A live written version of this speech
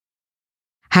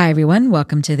Hi, everyone.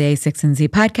 Welcome to the A6 and Z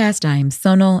podcast. I'm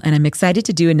Sonal, and I'm excited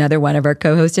to do another one of our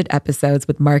co-hosted episodes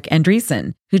with Mark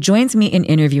Andreessen, who joins me in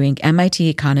interviewing MIT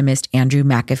economist Andrew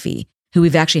McAfee, who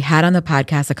we've actually had on the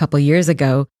podcast a couple years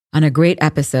ago on a great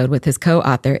episode with his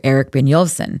co-author Erik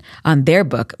Brynjolfsson on their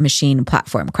book, Machine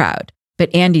Platform Crowd.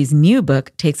 But Andy's new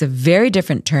book takes a very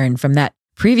different turn from that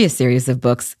previous series of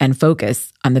books and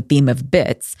focus on the theme of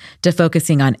bits to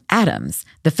focusing on atoms,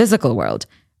 the physical world,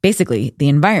 basically the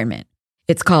environment.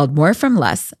 It's called More from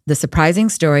Less, the surprising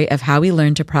story of how we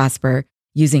learn to prosper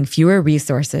using fewer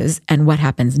resources and what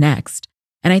happens next.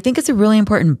 And I think it's a really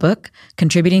important book,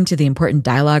 contributing to the important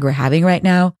dialogue we're having right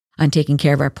now on taking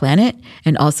care of our planet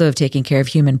and also of taking care of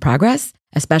human progress,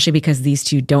 especially because these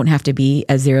two don't have to be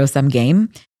a zero-sum game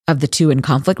of the two in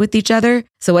conflict with each other.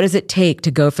 So what does it take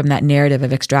to go from that narrative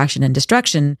of extraction and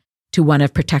destruction to one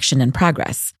of protection and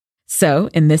progress? So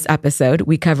in this episode,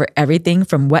 we cover everything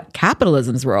from what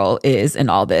capitalism's role is in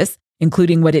all this,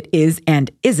 including what it is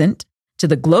and isn't, to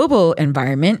the global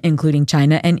environment, including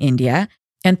China and India.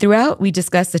 And throughout, we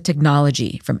discuss the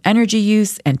technology from energy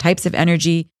use and types of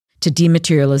energy to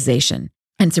dematerialization.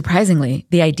 And surprisingly,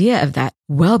 the idea of that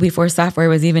well before software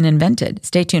was even invented.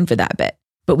 Stay tuned for that bit.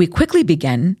 But we quickly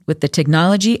begin with the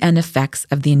technology and effects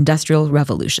of the Industrial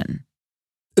Revolution.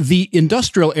 The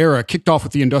industrial era, kicked off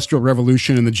with the Industrial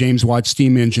Revolution and the James Watt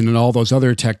steam engine and all those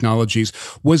other technologies,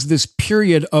 was this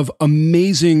period of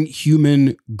amazing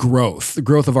human growth, the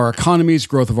growth of our economies,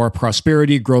 growth of our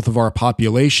prosperity, growth of our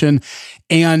population.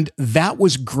 And that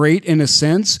was great in a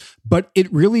sense, but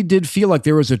it really did feel like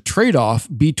there was a trade-off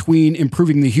between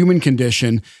improving the human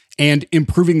condition and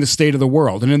improving the state of the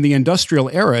world. And in the industrial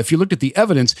era, if you looked at the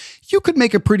evidence, you could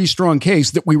make a pretty strong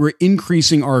case that we were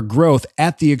increasing our growth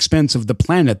at the expense of the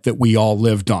planet that we all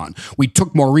lived on. We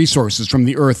took more resources from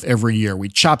the earth every year. We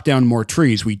chopped down more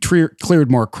trees. We cleared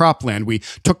more cropland. We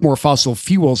took more fossil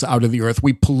fuels out of the earth.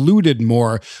 We polluted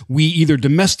more. We either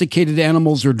domesticated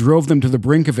animals or drove them to the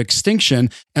brink of extinction.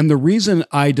 And the reason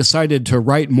I decided to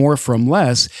write More from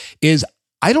Less is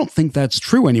I don't think that's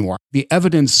true anymore. The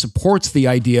evidence supports the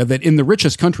idea that in the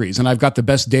richest countries, and I've got the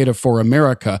best data for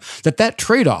America, that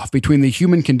trade-off between the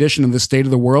human condition and the state of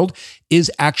the world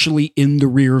is actually in the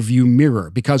rear view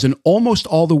mirror, because in almost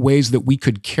all the ways that we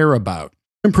could care about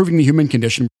improving the human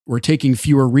condition, we're taking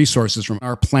fewer resources from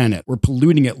our planet. We're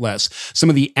polluting it less.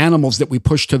 Some of the animals that we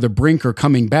push to the brink are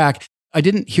coming back. I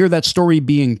didn't hear that story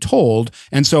being told,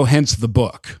 and so hence the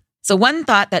book. So one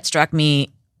thought that struck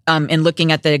me in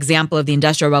looking at the example of the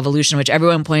Industrial Revolution, which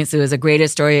everyone points to as a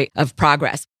greatest story of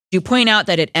progress, you point out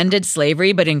that it ended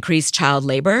slavery but increased child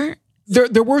labor.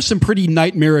 There were some pretty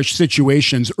nightmarish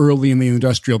situations early in the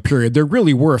industrial period. There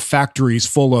really were factories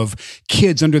full of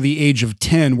kids under the age of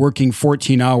 10 working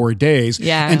 14-hour days.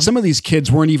 Yeah. And some of these kids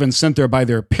weren't even sent there by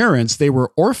their parents. They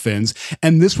were orphans.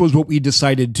 And this was what we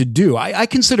decided to do. I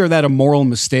consider that a moral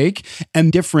mistake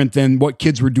and different than what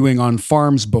kids were doing on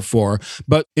farms before.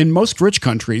 But in most rich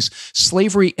countries,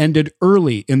 slavery ended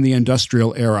early in the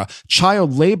industrial era.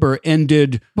 Child labor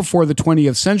ended before the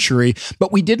 20th century,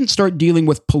 but we didn't start dealing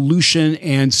with pollution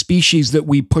and species that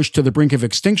we pushed to the brink of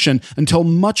extinction until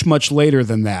much, much later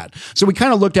than that. So we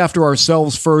kind of looked after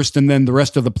ourselves first and then the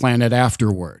rest of the planet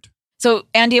afterward. So,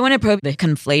 Andy, I want to probe the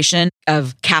conflation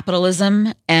of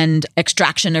capitalism and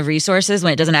extraction of resources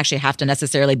when it doesn't actually have to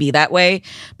necessarily be that way.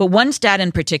 But one stat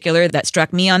in particular that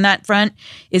struck me on that front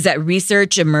is that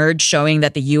research emerged showing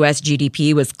that the U.S.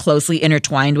 GDP was closely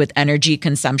intertwined with energy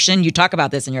consumption. You talk about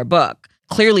this in your book.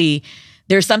 Clearly,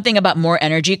 there's something about more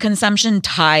energy consumption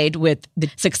tied with the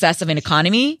success of an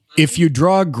economy. If you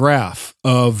draw a graph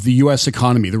of the U.S.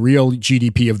 economy, the real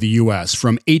GDP of the U.S.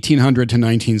 from 1800 to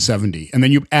 1970, and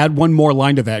then you add one more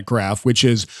line to that graph, which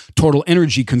is total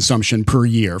energy consumption per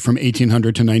year from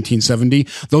 1800 to 1970,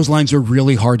 those lines are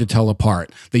really hard to tell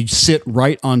apart. They sit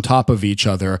right on top of each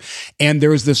other. And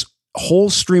there's this whole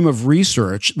stream of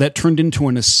research that turned into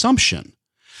an assumption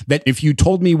that if you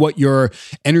told me what your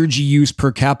energy use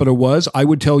per capita was, I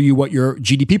would tell you what your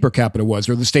GDP per capita was,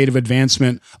 or the state of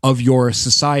advancement of your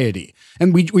society.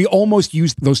 And we almost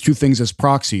use those two things as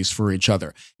proxies for each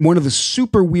other. One of the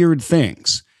super weird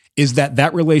things is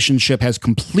that relationship has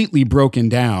completely broken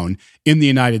down in the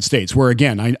United States, where,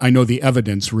 again, I know the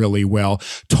evidence really well.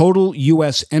 Total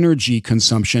U.S. energy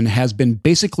consumption has been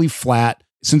basically flat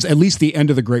since at least the end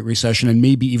of the Great Recession, and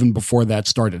maybe even before that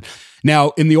started.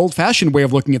 Now, in the old-fashioned way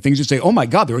of looking at things, you say, oh my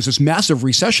God, there was this massive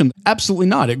recession. Absolutely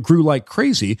not. It grew like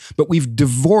crazy, but we've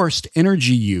divorced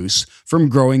energy use from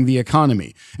growing the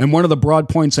economy. And one of the broad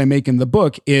points I make in the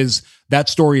book is that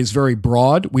story is very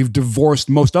broad. We've divorced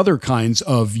most other kinds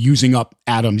of using up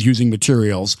atoms, using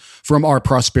materials from our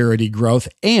prosperity growth.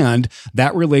 And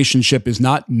that relationship is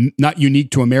not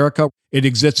unique to America. It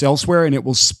exists elsewhere, and it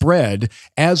will spread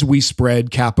as we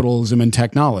spread capitalism and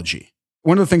technology.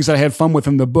 One of the things that I had fun with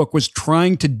in the book was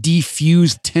trying to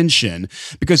defuse tension,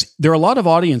 because there are a lot of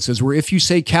audiences where if you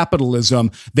say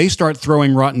capitalism, they start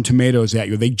throwing rotten tomatoes at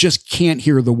you. They just can't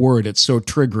hear the word. It's so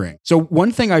triggering. So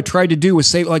one thing I tried to do was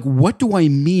say, like, what do I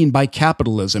mean by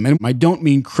capitalism? And I don't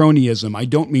mean cronyism. I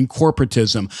don't mean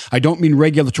corporatism. I don't mean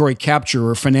regulatory capture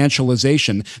or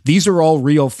financialization. These are all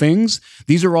real things.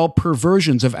 These are all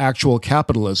perversions of actual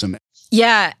capitalism.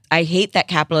 Yeah, I hate that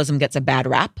capitalism gets a bad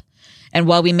rap. And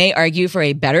while we may argue for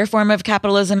a better form of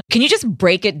capitalism, can you just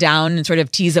break it down and sort of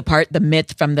tease apart the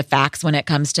myth from the facts when it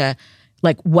comes to,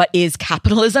 like, what is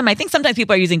capitalism? I think sometimes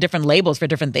people are using different labels for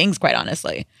different things, quite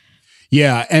honestly.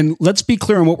 Yeah, and let's be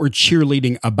clear on what we're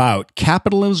cheerleading about.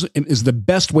 Capitalism is the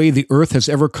best way the earth has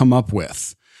ever come up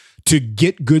with to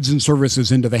get goods and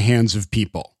services into the hands of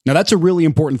people. Now, that's a really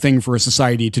important thing for a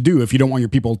society to do if you don't want your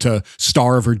people to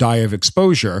starve or die of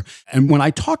exposure. And when I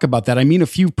talk about that, I mean a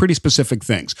few pretty specific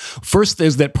things. First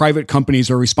is that private companies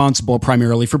are responsible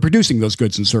primarily for producing those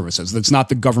goods and services. That's not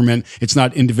the government. It's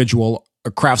not individual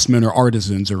craftsmen or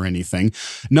artisans or anything.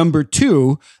 Number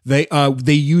two, they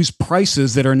use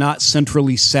prices that are not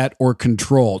centrally set or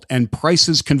controlled, and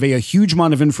prices convey a huge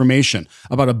amount of information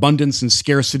about abundance and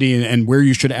scarcity and where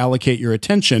you should allocate your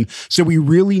attention. So we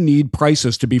really need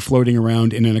prices to be floating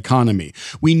around in an economy.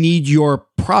 We need your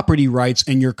property rights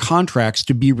and your contracts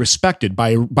to be respected by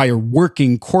a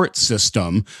working court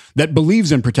system that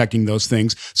believes in protecting those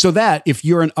things, so that if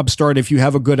you're an upstart, if you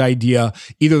have a good idea,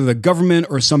 either the government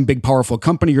or some big powerful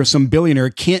company or some billionaire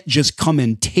can't just come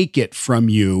and take it from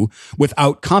you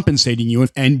without compensating you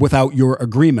and without your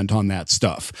agreement on that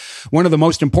stuff. One of the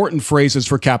most important phrases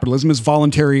for capitalism is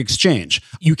voluntary exchange.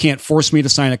 You can't force me to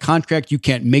sign a contract. You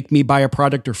can't make me buy a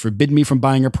product or forbid me from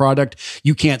buying a product.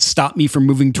 You can't stop me from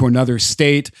moving to another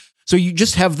state. So you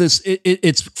just have this,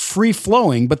 it's free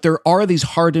flowing, but there are these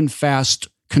hard and fast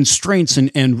constraints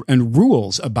and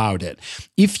rules about it.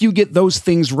 If you get those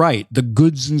things right, the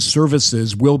goods and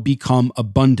services will become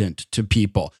abundant to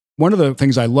people. One of the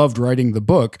things I loved writing the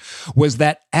book was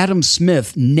that Adam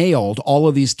Smith nailed all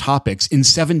of these topics in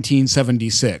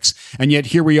 1776. And yet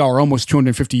here we are almost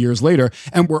 250 years later,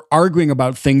 and we're arguing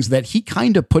about things that he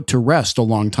kind of put to rest a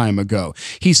long time ago.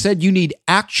 He said you need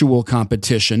actual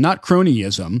competition, not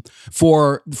cronyism,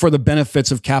 for the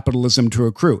benefits of capitalism to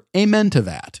accrue. Amen to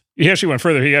that. He actually went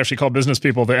further. He actually called business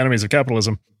people the enemies of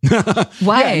capitalism.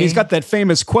 Why? Yeah, and he's got that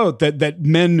famous quote that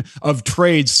men of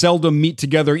trade seldom meet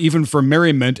together even for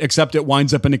merriment, except it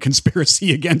winds up in a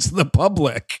conspiracy against the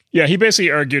public. Yeah, he basically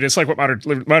argued, it's like what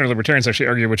modern libertarians actually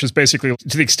argue, which is basically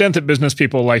to the extent that business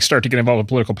people like start to get involved in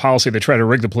political policy, they try to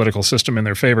rig the political system in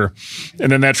their favor.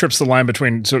 And then that trips the line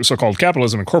between so-called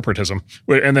capitalism and corporatism.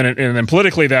 And then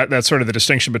politically, that's sort of the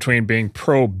distinction between being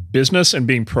pro-business and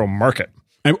being pro-market.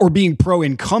 Or being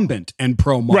pro-incumbent and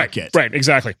pro-market. Right,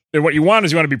 exactly. And what you want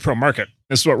is you want to be pro-market.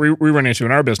 This is what we run into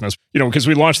in our business, because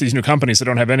we launch these new companies that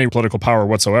don't have any political power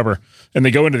whatsoever. And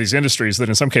they go into these industries that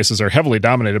in some cases are heavily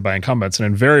dominated by incumbents. And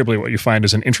invariably what you find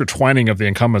is an intertwining of the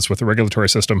incumbents with the regulatory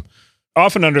system,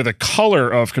 often under the color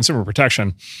of consumer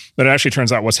protection. But it actually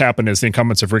turns out what's happened is the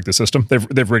incumbents have rigged the system.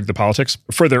 They've rigged the politics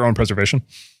for their own preservation.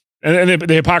 And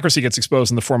the hypocrisy gets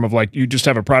exposed in the form of, like, you just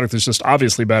have a product that's just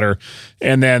obviously better,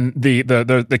 and then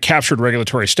the captured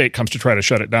regulatory state comes to try to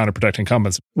shut it down to protect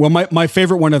incumbents. Well, my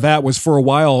favorite one of that was, for a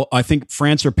while, I think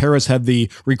France or Paris had the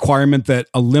requirement that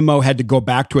a limo had to go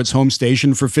back to its home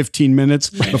station for 15 minutes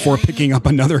before picking up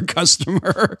another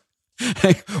customer.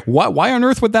 Why on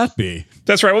earth would that be?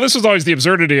 That's right. Well, this is always the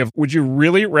absurdity of, would you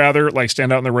really rather, like,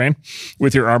 stand out in the rain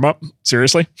with your arm up?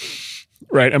 Seriously?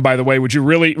 Right. And by the way, would you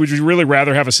really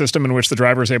rather have a system in which the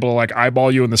driver is able to, like,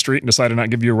 eyeball you in the street and decide to not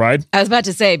give you a ride? I was about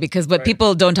to say, because what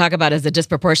people don't talk about is the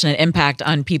disproportionate impact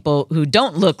on people who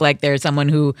don't look like they're someone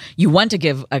who you want to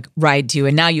give a ride to,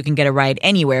 and now you can get a ride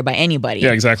anywhere by anybody.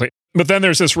 Yeah, exactly. But then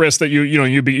there's this risk that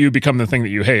you become the thing that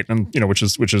you hate, and which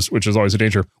is always a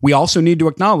danger. We also need to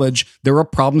acknowledge there are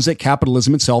problems that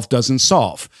capitalism itself doesn't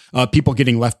solve. People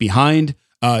getting left behind,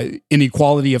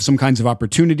 inequality of some kinds of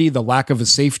opportunity, the lack of a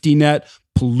safety net,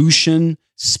 pollution,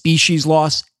 species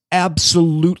loss,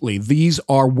 absolutely. These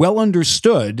are well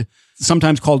understood,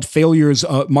 sometimes called failures,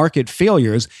 market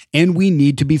failures, and we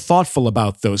need to be thoughtful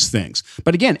about those things.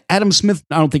 But again, Adam Smith,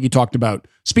 I don't think he talked about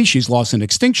species loss and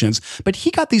extinctions, but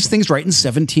he got these things right in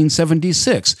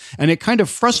 1776. And it kind of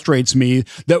frustrates me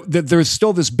that there's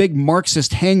still this big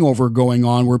Marxist hangover going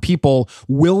on where people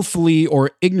willfully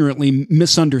or ignorantly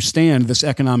misunderstand this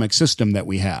economic system that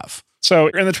we have. So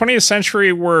in the 20th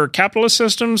century, were capitalist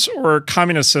systems or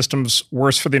communist systems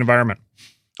worse for the environment?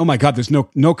 Oh my God, there's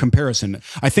no comparison.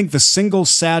 I think the single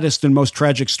saddest and most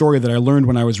tragic story that I learned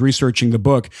when I was researching the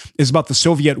book is about the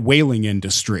Soviet whaling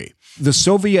industry. The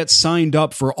Soviets signed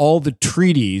up for all the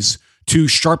treaties to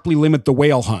sharply limit the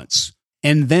whale hunts.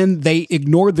 And then they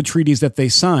ignored the treaties that they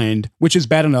signed, which is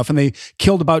bad enough. And they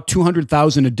killed about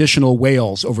 200,000 additional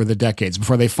whales over the decades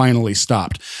before they finally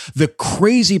stopped. The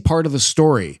crazy part of the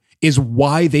story is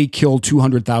why they killed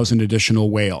 200,000 additional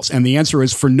whales. And the answer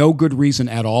is for no good reason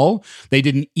at all. They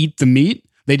didn't eat the meat.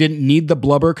 They didn't need the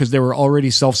blubber because they were already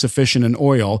self-sufficient in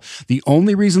oil. The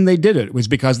only reason they did it was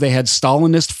because they had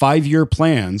Stalinist 5-year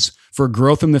plans for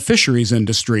growth in the fisheries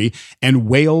industry, and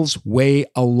whales weigh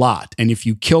a lot. And if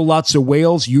you kill lots of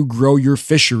whales, you grow your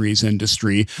fisheries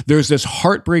industry. There's this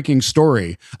heartbreaking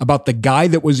story about the guy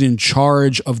that was in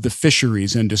charge of the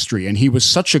fisheries industry, and he was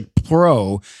such a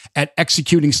pro at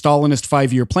executing Stalinist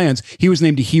 5-year plans, he was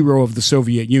named a hero of the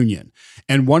Soviet Union.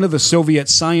 And one of the Soviet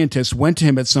scientists went to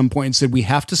him at some point and said, "We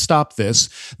have to stop this.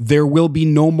 There will be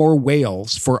no more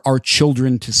whales for our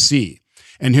children to see."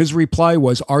 And his reply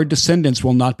was, "Our descendants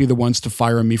will not be the ones to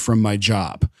fire me from my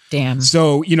job." Damn.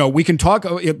 So, we can talk,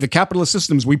 the capitalist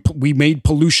systems, we made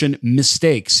pollution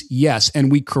mistakes, yes,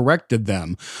 and we corrected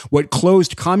them. What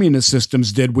closed communist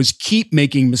systems did was keep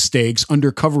making mistakes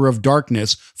under cover of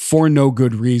darkness for no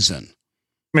good reason.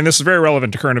 I mean, this is very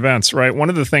relevant to current events, right? One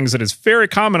of the things that is very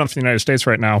common in the United States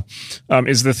right now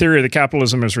is the theory that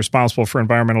capitalism is responsible for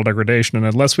environmental degradation, and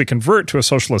unless we convert to a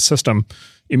socialist system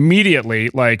immediately,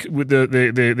 like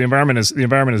the environment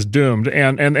is doomed,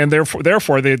 and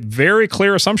therefore the very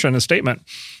clear assumption and statement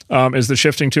is that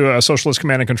shifting to a socialist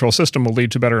command and control system will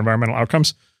lead to better environmental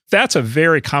outcomes. That's a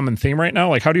very common theme right now.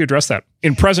 Like, how do you address that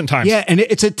in present times? Yeah, and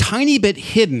it's a tiny bit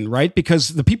hidden, right? Because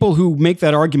the people who make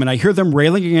that argument, I hear them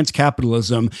railing against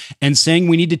capitalism and saying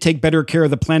we need to take better care of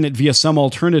the planet via some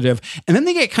alternative. And then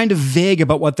they get kind of vague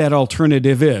about what that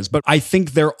alternative is. But I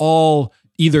think they're all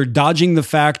either dodging the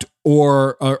fact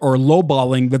or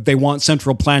lowballing that they want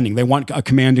central planning. They want a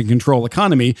command and control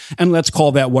economy. And let's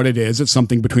call that what it is. It's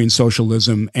something between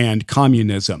socialism and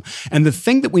communism. And the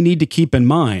thing that we need to keep in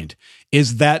mind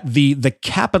is that the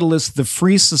capitalists, the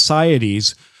free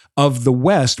societies of the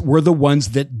West were the ones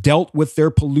that dealt with their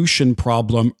pollution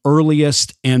problem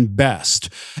earliest and best.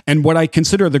 And what I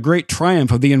consider the great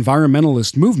triumph of the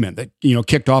environmentalist movement that,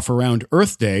 kicked off around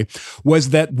Earth Day was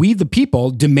that we, the people,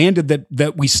 demanded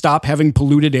that we stop having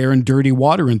polluted air and dirty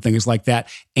water and things like that.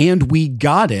 And we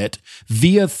got it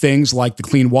via things like the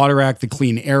Clean Water Act, the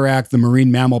Clean Air Act, the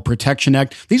Marine Mammal Protection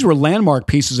Act. These were landmark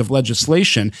pieces of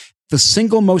legislation. The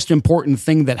single most important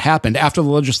thing that happened after the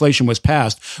legislation was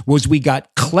passed was we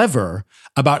got clever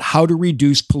about how to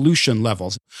reduce pollution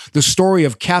levels. The story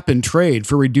of cap and trade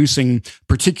for reducing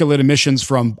particulate emissions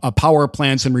from power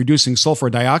plants and reducing sulfur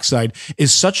dioxide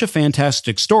is such a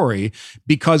fantastic story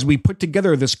because we put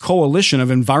together this coalition of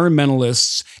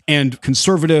environmentalists and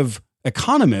conservative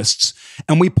economists,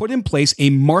 and we put in place a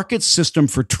market system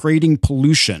for trading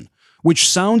pollution, which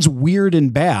sounds weird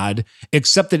and bad,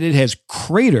 except that it has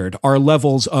cratered our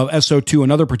levels of SO2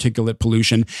 and other particulate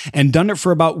pollution and done it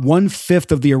for about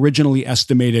 1/5 of the originally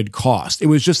estimated cost. It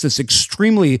was just this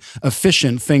extremely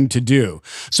efficient thing to do.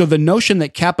 So the notion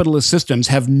that capitalist systems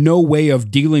have no way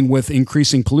of dealing with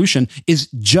increasing pollution is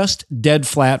just dead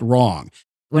flat wrong.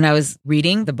 When I was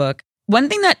reading the book, one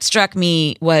thing that struck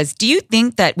me was, do you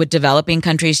think that with developing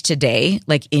countries today,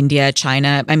 like India,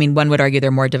 China, I mean, one would argue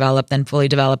they're more developed than fully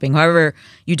developing, however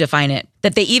you define it,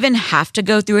 that they even have to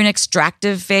go through an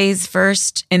extractive phase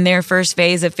first in their first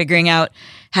phase of figuring out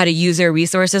how to use their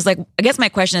resources? Like, I guess my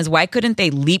question is, why couldn't they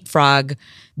leapfrog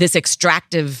this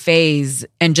extractive phase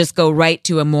and just go right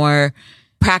to a more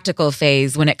practical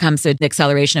phase when it comes to the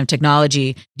acceleration of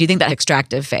technology? Do you think that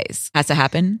extractive phase has to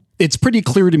happen? It's pretty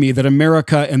clear to me that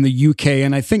America and the UK,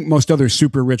 and I think most other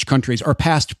super rich countries, are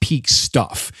past peak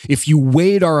stuff. If you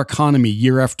weighed our economy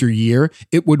year after year,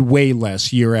 it would weigh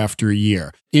less year after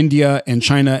year. India and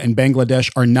China and Bangladesh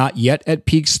are not yet at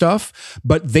peak stuff,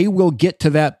 but they will get to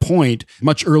that point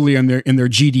much earlier in their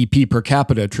GDP per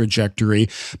capita trajectory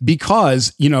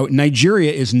because,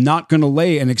 Nigeria is not going to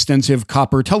lay an extensive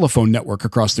copper telephone network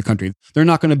across the country. They're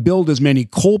not going to build as many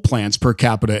coal plants per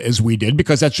capita as we did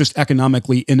because that's just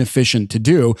economically inefficient to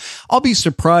do. I'll be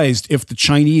surprised if the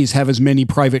Chinese have as many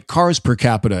private cars per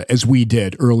capita as we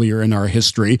did earlier in our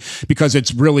history because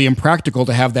it's really impractical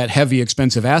to have that heavy,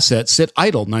 expensive asset sit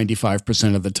idle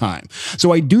 95% of the time.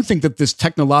 So I do think that this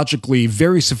technologically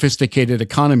very sophisticated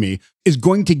economy is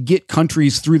going to get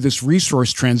countries through this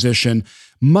resource transition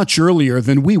much earlier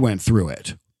than we went through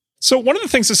it. So one of the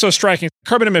things that's so striking,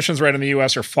 carbon emissions right in the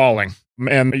US are falling.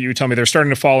 And you tell me they're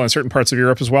starting to fall in certain parts of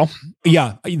Europe as well?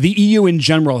 Yeah. The EU in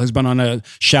general has been on a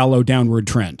shallow downward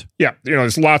trend. Yeah.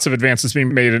 There's lots of advances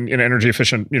being made in energy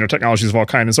efficient, technologies of all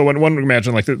kinds. And so one would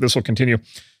imagine this will continue.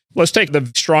 Let's take the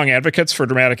strong advocates for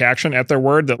dramatic action at their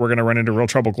word that we're going to run into real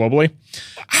trouble globally.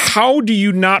 How do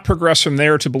you not progress from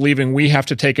there to believing we have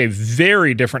to take a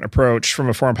very different approach from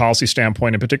a foreign policy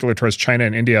standpoint, in particular towards China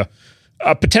and India,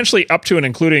 potentially up to and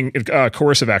including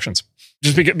coercive actions?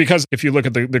 Just because if you look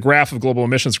at the graph of global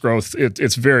emissions growth,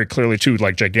 it's very clearly two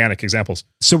gigantic examples.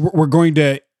 So we're going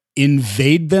to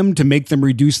invade them to make them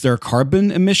reduce their carbon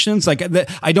emissions? I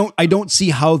don't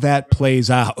see how that plays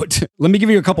out. Let me give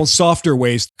you a couple softer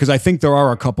ways, because I think there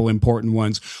are a couple important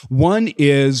ones. One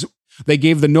is they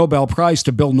gave the Nobel Prize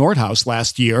to Bill Nordhaus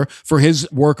last year for his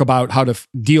work about how to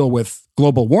deal with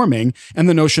global warming and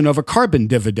the notion of a carbon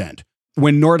dividend.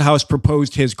 When Nordhaus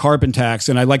proposed his carbon tax,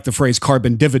 and I like the phrase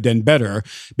carbon dividend better,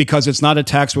 because it's not a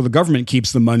tax where the government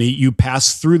keeps the money. You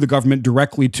pass through the government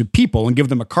directly to people and give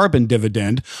them a carbon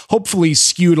dividend, hopefully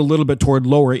skewed a little bit toward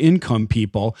lower income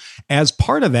people. As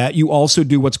part of that, you also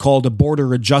do what's called a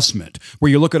border adjustment,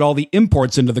 where you look at all the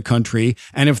imports into the country,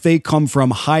 and if they come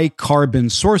from high carbon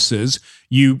sources,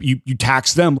 you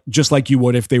tax them just like you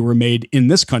would if they were made in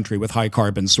this country with high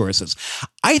carbon sources.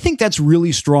 I think that's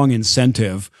really strong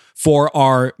incentive for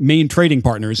our main trading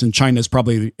partners, and China's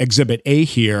probably exhibit A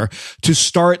here, to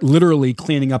start literally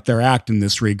cleaning up their act in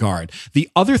this regard. The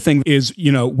other thing is,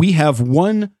 we have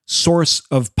one source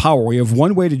of power. We have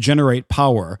one way to generate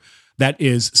power that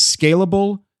is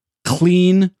scalable,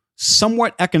 clean,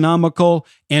 somewhat economical,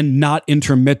 and not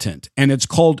intermittent. And it's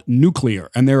called nuclear.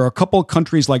 And there are a couple of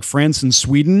countries like France and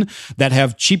Sweden that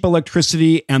have cheap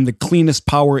electricity and the cleanest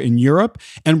power in Europe.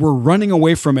 And we're running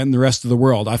away from it in the rest of the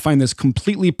world. I find this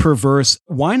completely perverse.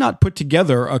 Why not put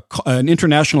together an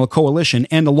international coalition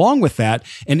and along with that,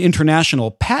 an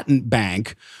international patent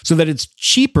bank so that it's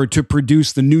cheaper to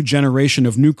produce the new generation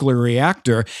of nuclear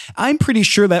reactor? I'm pretty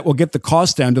sure that will get the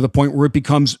cost down to the point where it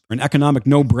becomes an economic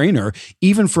no-brainer,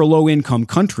 even for low-income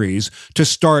countries, to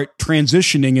start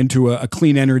transitioning into a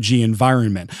clean energy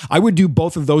environment. I would do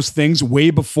both of those things way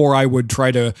before I would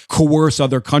try to coerce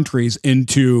other countries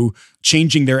into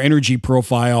changing their energy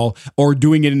profile or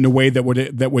doing it in a way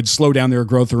that would slow down their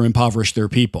growth or impoverish their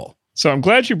people. So I'm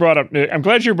glad you brought up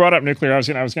nuclear. I was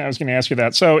going to ask you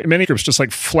that. So many groups just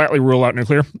flatly rule out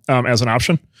nuclear as an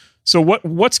option. So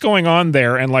what's going on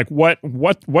there, and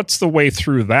what's the way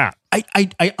through that?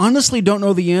 I honestly don't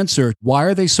know the answer. Why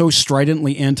are they so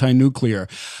stridently anti-nuclear?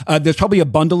 There's probably a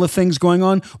bundle of things going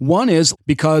on. One is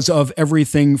because of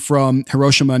everything from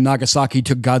Hiroshima and Nagasaki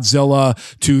to Godzilla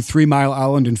to 3 Mile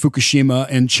Island and Fukushima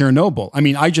and Chernobyl. I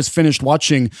mean, I just finished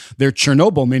watching their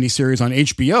Chernobyl miniseries on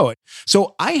HBO.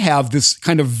 So I have this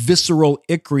kind of visceral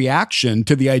ick reaction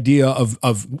to the idea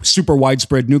of super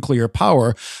widespread nuclear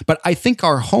power. But I think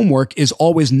our homework is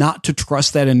always not to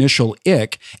trust that initial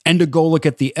ick and to go look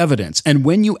at the evidence. And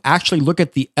when you actually look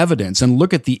at the evidence and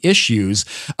look at the issues,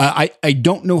 I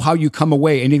don't know how you come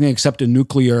away anything except a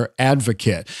nuclear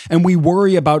advocate. And we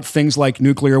worry about things like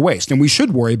nuclear waste, and we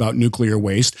should worry about nuclear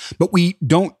waste, but we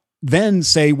don't then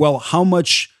say, well, how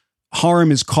much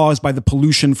harm is caused by the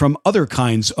pollution from other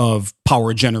kinds of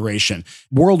power generation.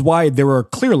 Worldwide, there are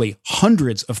clearly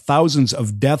hundreds of thousands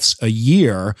of deaths a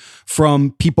year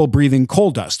from people breathing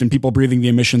coal dust and people breathing the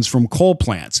emissions from coal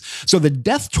plants. So the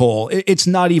death toll, it's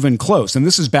not even close. And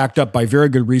this is backed up by very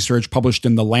good research published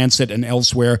in The Lancet and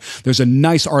elsewhere. There's a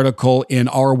nice article in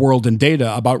Our World in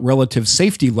Data about relative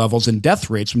safety levels and death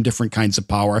rates from different kinds of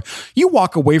power. You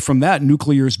walk away from that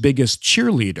nuclear's biggest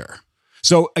cheerleader.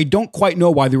 So I don't quite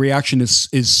know why the reaction is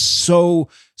so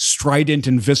strident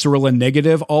and visceral and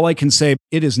negative. All I can say,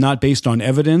 it is not based on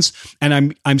evidence.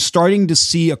 And I'm starting to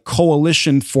see a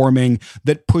coalition forming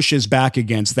that pushes back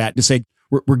against that, to say,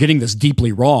 we're getting this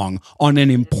deeply wrong on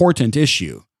an important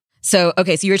issue. So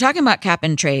you were talking about cap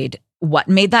and trade. What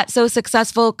made that so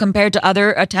successful compared to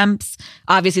other attempts?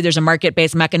 Obviously, there's a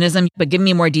market-based mechanism, but give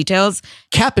me more details.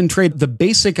 Cap and trade, the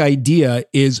basic idea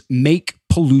is make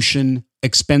pollution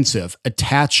expensive,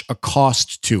 attach a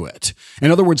cost to it.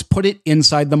 In other words, put it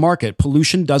inside the market.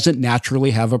 Pollution doesn't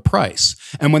naturally have a price.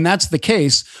 And when that's the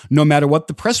case, no matter what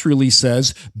the press release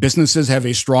says, businesses have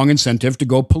a strong incentive to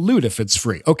go pollute if it's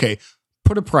free. Okay,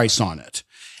 put a price on it.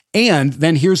 And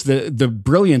then here's the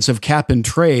brilliance of cap and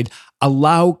trade.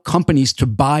 Allow companies to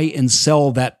buy and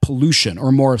sell that pollution,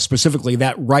 or more specifically,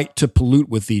 that right to pollute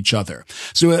with each other.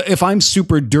 So if I'm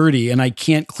super dirty and I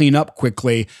can't clean up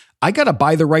quickly, I got to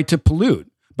buy the right to pollute.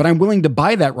 But I'm willing to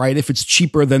buy that right if it's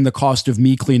cheaper than the cost of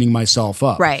me cleaning myself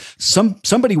up. Right.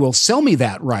 Somebody will sell me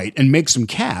that right and make some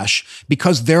cash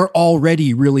because they're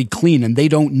already really clean and they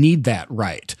don't need that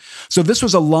right. So this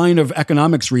was a line of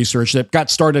economics research that got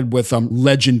started with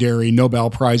legendary Nobel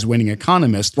Prize winning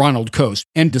economist Ronald Coase,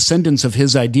 and descendants of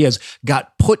his ideas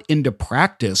got put into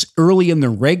practice early in the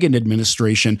Reagan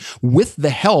administration with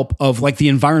the help of the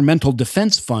Environmental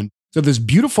Defense Fund. So this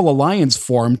beautiful alliance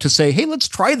formed to say, hey, let's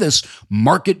try this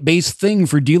market-based thing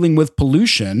for dealing with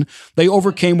pollution. They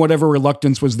overcame whatever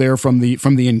reluctance was there from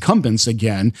the incumbents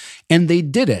again, and they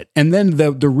did it. And then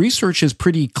the research is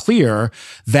pretty clear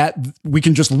that we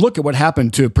can just look at what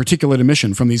happened to particulate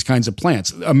emission from these kinds of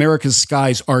plants. America's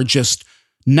skies are just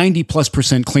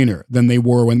 90+% cleaner than they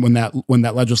were when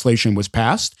that legislation was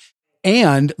passed.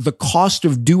 And the cost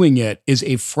of doing it is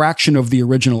a fraction of the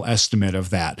original estimate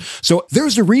of that. So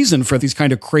there's a reason for these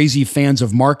kind of crazy fans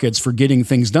of markets for getting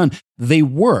things done. They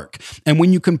work. And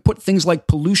when you can put things like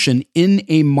pollution in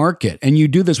a market, and you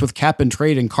do this with cap and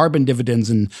trade and carbon dividends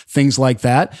and things like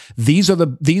that, these are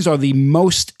the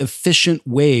most efficient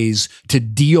ways to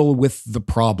deal with the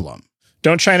problem.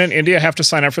 Don't China and India have to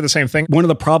sign up for the same thing? One of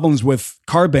the problems with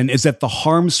carbon is that the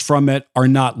harms from it are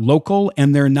not local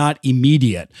and they're not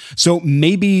immediate. So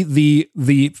maybe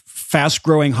the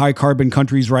fast-growing high-carbon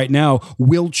countries right now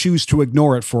will choose to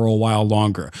ignore it for a while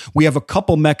longer. We have a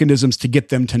couple mechanisms to get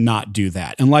them to not do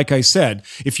that. And like I said,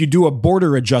 if you do a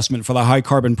border adjustment for the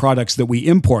high-carbon products that we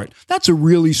import, that's a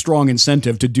really strong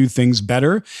incentive to do things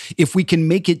better. If we can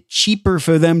make it cheaper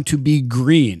for them to be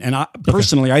green, and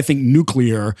personally, I think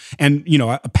nuclear and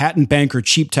a patent bank or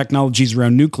cheap technologies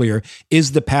around nuclear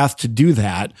is the path to do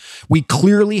that. We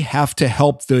clearly have to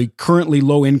help the currently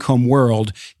low-income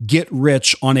world get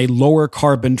rich on a lower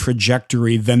carbon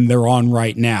trajectory than they're on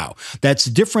right now. That's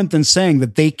different than saying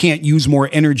that they can't use more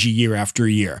energy year after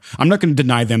year. I'm not going to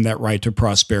deny them that right to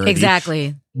prosperity.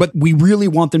 Exactly. But we really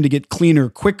want them to get cleaner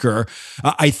quicker.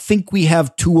 I think we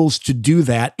have tools to do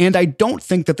that. And I don't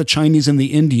think that the Chinese and the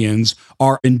Indians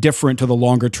are indifferent to the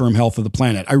longer term health of the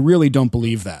planet. I really don't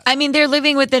believe that. I mean, they're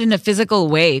living with it in a physical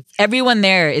way. Everyone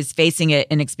there is facing it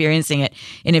and experiencing it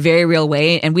in a very real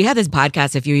way. And we had this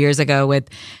podcast a few years ago with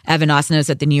Evan Osnos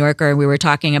at The New Yorker, and we were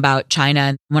talking about China.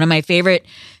 And one of my favorite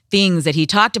things that he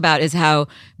talked about is how,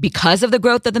 because of the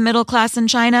growth of the middle class in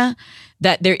China,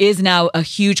 that there is now a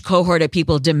huge cohort of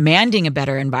people demanding a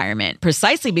better environment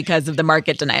precisely because of the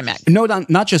market dynamic. No,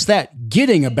 not just that,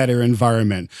 getting a better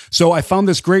environment. So I found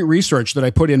this great research that I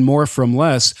put in More from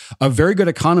Less. A very good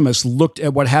economist looked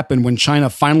at what happened when China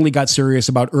finally got serious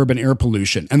about urban air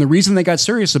pollution. And the reason they got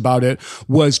serious about it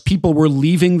was people were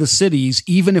leaving the cities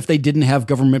even if they didn't have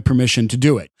government permission to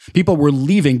do it. People were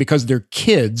leaving because their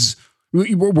kids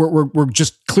we're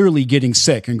just clearly getting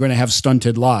sick and going to have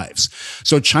stunted lives.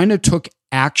 So China took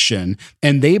action,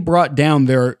 and they brought down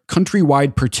their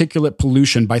countrywide particulate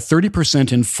pollution by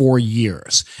 30% in 4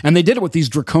 years. And they did it with these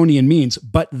draconian means,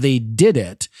 but they did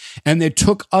it. And it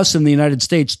took us in the United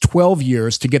States 12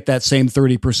 years to get that same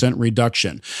 30%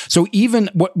 reduction. So even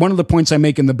one of the points I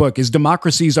make in the book is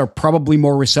democracies are probably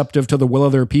more receptive to the will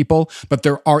of their people, but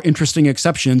there are interesting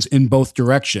exceptions in both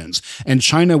directions. And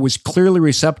China was clearly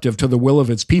receptive to the will of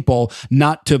its people,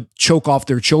 not to choke off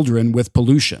their children with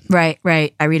pollution. Right.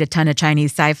 I read a ton of Chinese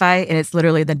sci-fi, and it's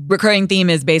literally the recurring theme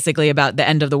is basically about the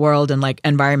end of the world and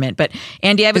environment. But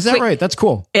Andy, is that right? That's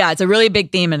cool. Yeah, it's a really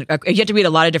big theme, and you have to read a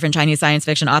lot of different Chinese science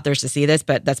fiction authors to see this,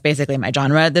 but that's basically my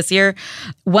genre this year.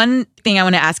 One thing I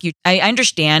want to ask you, I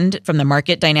understand from the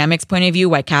market dynamics point of view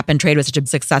why cap and trade was such a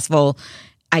successful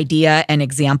idea and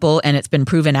example, and it's been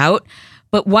proven out.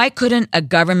 But why couldn't a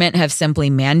government have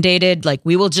simply mandated,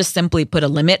 we will just simply put a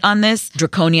limit on this,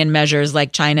 draconian measures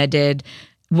like China did?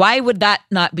 Why would that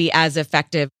not be as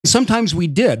effective? Sometimes we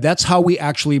did. That's how we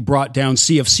actually brought down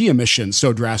CFC emissions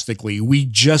so drastically. We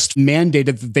just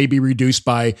mandated that they be reduced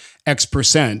by X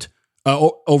percent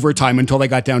over time until they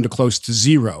got down to close to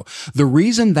zero. The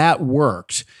reason that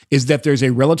worked is that there's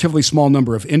a relatively small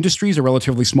number of industries, a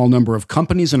relatively small number of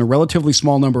companies, and a relatively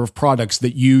small number of products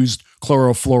that used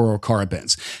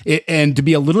chlorofluorocarbons. And to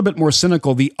be a little bit more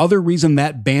cynical, the other reason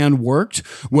that ban worked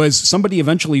was somebody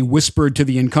eventually whispered to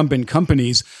the incumbent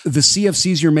companies, the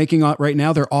CFCs you're making right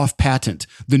now, they're off patent.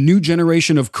 The new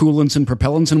generation of coolants and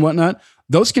propellants and whatnot,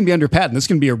 those can be under patent. This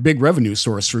can be a big revenue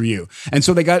source for you. And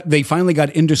so they finally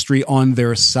got industry on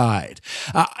their side.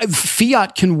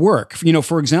 Fiat can work.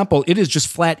 For example, it is just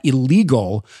flat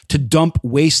illegal to dump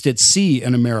waste at sea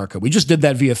in America. We just did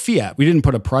that via fiat. We didn't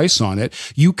put a price on it.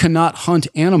 You cannot hunt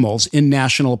animals in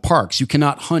national parks. You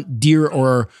cannot hunt deer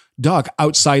or duck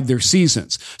outside their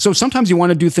seasons. So sometimes you want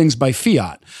to do things by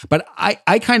fiat, but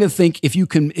I kind of think if you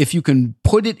can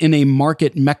put it in a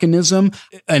market mechanism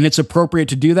and it's appropriate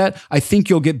to do that, I think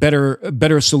you'll get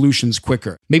better solutions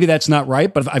quicker. Maybe that's not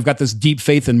right, but I've got this deep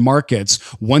faith in markets.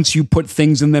 Once you put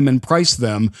things in them and price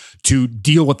them, to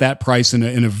deal with that price in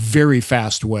a very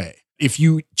fast way. If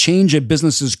you change a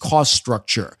business's cost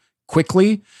structure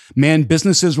quickly, man,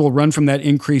 businesses will run from that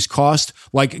increased cost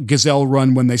like gazelle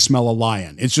run when they smell a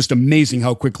lion. It's just amazing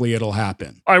how quickly it'll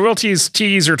happen. I will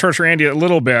tease or torture Andy a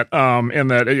little bit in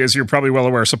that, as you're probably well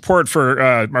aware, support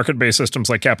for market-based systems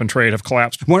like cap and trade have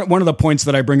collapsed. One of the points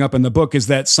that I bring up in the book is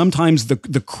that sometimes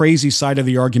the crazy side of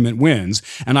the argument wins,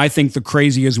 and I think the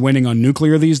crazy is winning on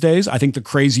nuclear these days. I think the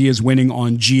crazy is winning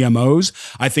on GMOs.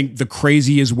 I think the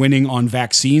crazy is winning on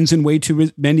vaccines in way too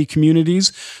many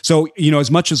communities. So, as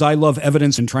much as I love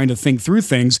evidence and trying to think through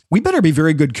things, we better be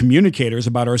very good communicators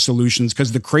about our solutions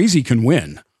because the crazy can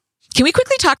win. Can we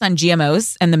quickly talk on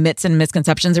GMOs and the myths and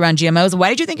misconceptions around GMOs? Why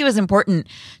did you think it was important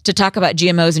to talk about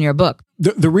GMOs in your book?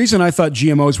 The reason I thought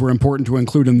GMOs were important to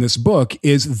include in this book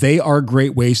is they are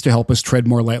great ways to help us tread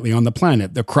more lightly on the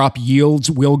planet. The crop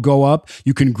yields will go up.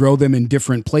 You can grow them in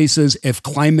different places. As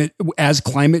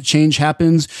climate change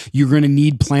happens, you're going to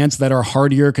need plants that are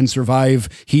hardier, can survive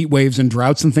heat waves and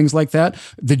droughts and things like that.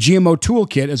 The GMO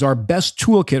toolkit is our best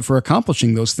toolkit for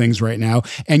accomplishing those things right now.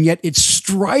 And yet it's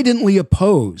stridently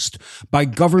opposed by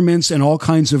governments and all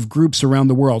kinds of groups around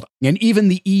the world. And even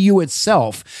the EU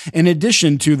itself, in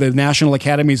addition to the National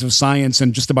Academies of Science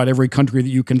and just about every country that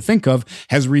you can think of,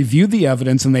 has reviewed the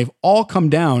evidence, and they've all come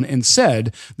down and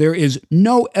said there is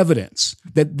no evidence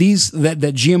that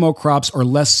that GMO crops are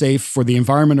less safe for the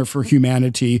environment or for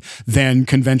humanity than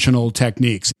conventional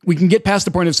techniques. We can get past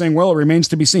the point of saying, well, it remains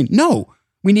to be seen. No,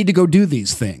 we need to go do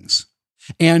these things.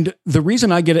 And the reason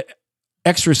I get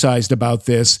exercised about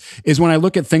this is when I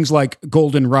look at things like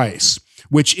golden rice,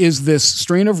 which is this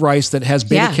strain of rice that has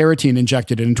beta-carotene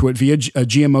injected into it via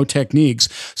GMO techniques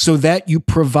so that you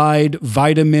provide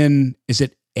vitamin, is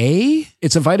it A?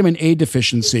 It's a vitamin A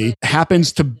deficiency.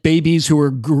 Happens to babies who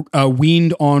are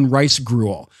weaned on rice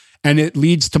gruel, and it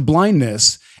leads to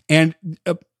blindness. And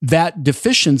that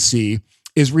deficiency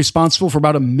is responsible for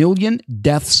about 1 million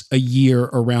deaths a year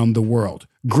around the world.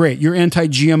 Great. You're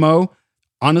anti-GMO.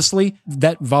 Honestly,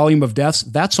 that volume of deaths,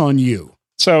 that's on you.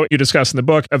 So you discuss in the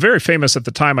book a very famous at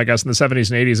the time, I guess in the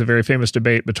 70s and 80s, a very famous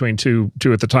debate between two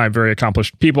at the time very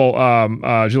accomplished people,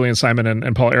 Julian Simon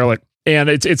and Paul Ehrlich. And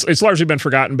it's largely been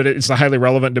forgotten, but it's a highly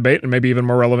relevant debate and maybe even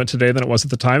more relevant today than it was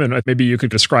at the time. And maybe you could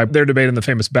describe their debate in the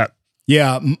famous bet.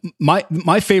 Yeah,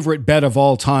 my favorite bet of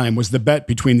all time was the bet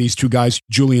between these two guys.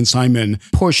 Julian Simon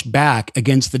pushed back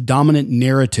against the dominant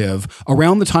narrative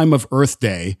around the time of Earth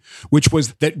Day, which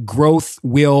was that growth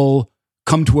will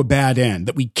come to a bad end,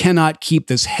 that we cannot keep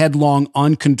this headlong,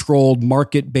 uncontrolled,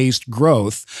 market-based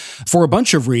growth for a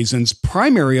bunch of reasons,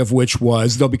 primary of which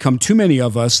was there'll become too many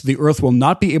of us, the Earth will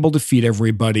not be able to feed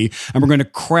everybody, and we're going to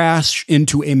crash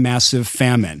into a massive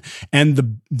famine.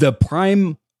 And the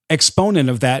prime exponent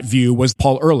of that view was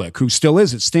Paul Ehrlich, who still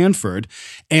is at Stanford,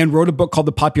 and wrote a book called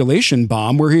The Population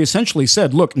Bomb, where he essentially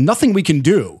said, look, nothing we can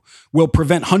do will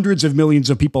prevent hundreds of millions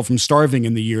of people from starving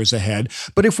in the years ahead.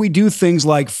 But if we do things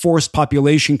like forced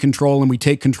population control and we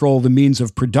take control of the means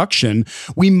of production,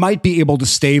 we might be able to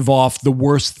stave off the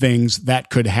worst things that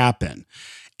could happen.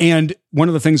 And one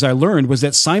of the things I learned was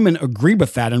that Simon agreed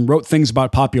with that and wrote things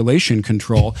about population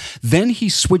control. Then he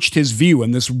switched his view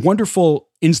in this wonderful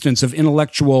instance of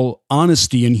intellectual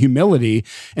honesty and humility.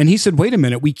 And he said, wait a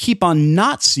minute, we keep on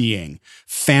not seeing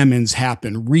famines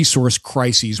happen, resource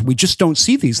crises. We just don't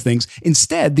see these things.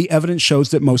 Instead, the evidence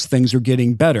shows that most things are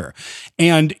getting better.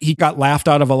 And he got laughed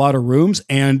out of a lot of rooms,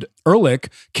 and Ehrlich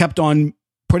kept on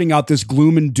putting out this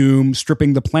gloom and doom,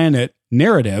 stripping the planet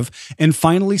narrative. And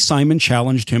finally, Simon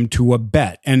challenged him to a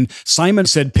bet. And Simon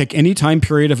said, pick any time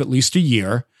period of at least a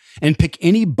year and pick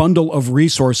any bundle of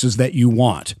resources that you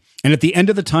want. And at the end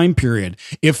of the time period,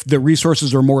 if the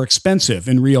resources are more expensive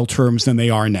in real terms than they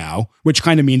are now, which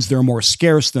kind of means they're more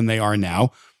scarce than they are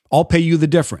now, I'll pay you the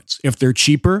difference. If they're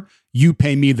cheaper, you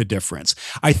pay me the difference.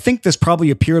 I think this probably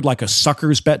appeared like a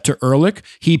sucker's bet to Ehrlich.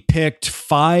 He picked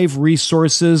 5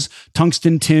 resources: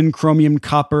 tungsten, tin, chromium,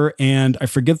 copper, and I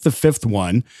forget the 5th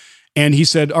one. And he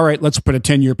said, all right, let's put a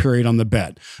 10-year period on the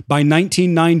bet. By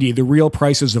 1990, the real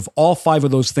prices of all 5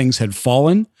 of those things had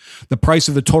fallen. The price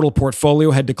of the total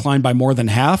portfolio had declined by more than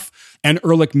half. And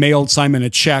Ehrlich mailed Simon a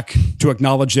check to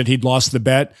acknowledge that he'd lost the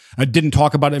bet. Didn't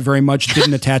talk about it very much,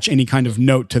 didn't attach any kind of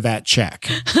note to that check.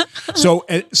 So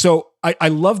I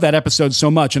love that episode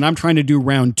so much, and I'm trying to do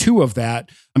round 2 of that.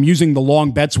 I'm using the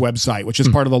Long Bets website, which is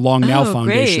part of the Long Now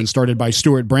Foundation, great. started by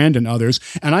Stuart Brand and others,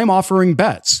 and I'm offering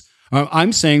bets.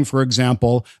 I'm saying, for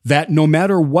example, that no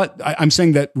matter what, I'm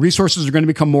saying that resources are going to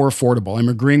become more affordable. I'm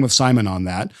agreeing with Simon on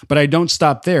that, but I don't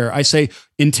stop there. I say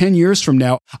in 10 years from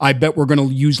now, I bet we're going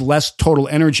to use less total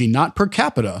energy, not per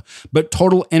capita, but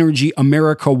total energy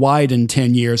America-wide in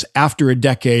 10 years after a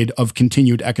decade of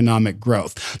continued economic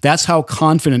growth. That's how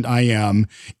confident I am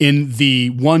in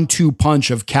the 1-2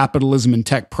 punch of capitalism and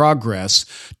tech progress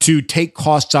to take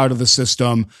costs out of the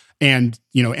system. And,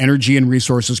 energy and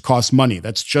resources cost money.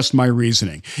 That's just my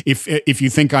reasoning. If you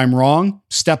think I'm wrong,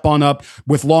 step on up.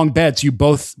 With Long Bets, you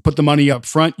both put the money up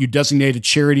front. You designate a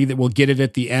charity that will get it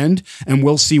at the end, and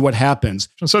we'll see what happens.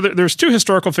 So there's 2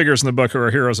 historical figures in the book who are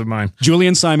heroes of mine.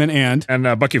 Julian Simon and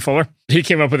Bucky Fuller. He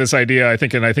came up with this idea, I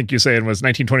think you say it was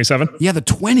 1927. Yeah, the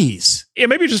 20s. Yeah,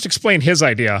 maybe just explain his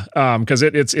idea, because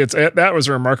that was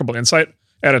a remarkable insight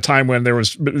at a time when there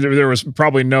was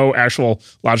probably no actual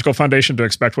logical foundation to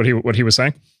expect what he was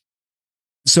saying.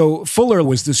 So Fuller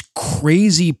was this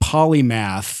crazy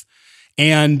polymath,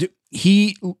 and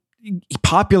he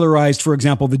popularized, for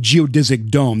example, the geodesic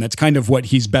dome. That's kind of what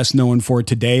he's best known for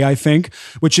today, I think,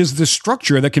 which is the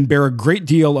structure that can bear a great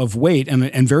deal of weight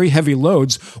and very heavy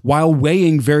loads while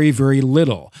weighing very, very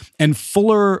little. And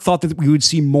Fuller thought that we would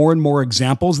see more and more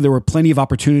examples. There were plenty of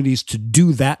opportunities to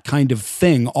do that kind of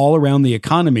thing all around the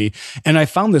economy. And I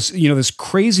found this, this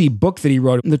crazy book that he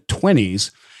wrote in the 20s.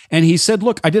 And he said,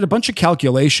 look, I did a bunch of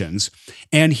calculations,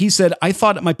 and he said, I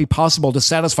thought it might be possible to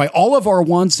satisfy all of our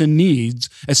wants and needs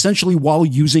essentially while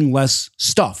using less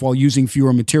stuff, while using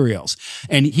fewer materials.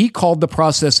 And he called the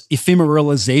process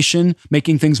ephemeralization,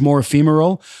 making things more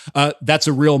ephemeral. That's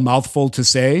a real mouthful to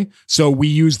say. So we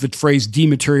use the phrase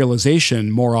dematerialization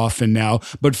more often now.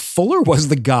 But Fuller was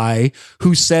the guy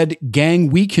who said, gang,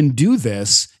 we can do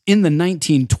this in the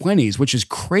 1920s, which is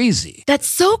crazy. That's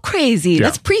so crazy. Yeah,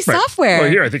 that's pre-software.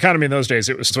 Right. Well, the economy in those days,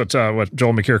 it was what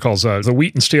Joel McKeer calls the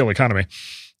wheat and steel economy.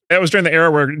 That was during the era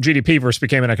where GDP first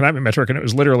became an economic metric, and it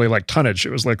was literally like tonnage.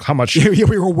 It was like how much we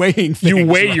were weighing things, you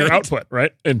weigh your output,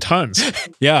 right, in tons.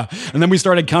 Yeah, and then we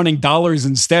started counting dollars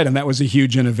instead, and that was a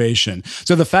huge innovation.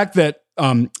 So the fact that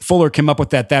Fuller came up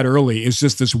with that early is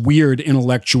just this weird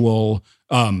intellectual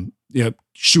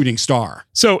shooting star.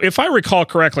 So if I recall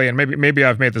correctly, and maybe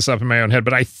I've made this up in my own head,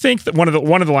 but I think that one of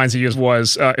the lines he used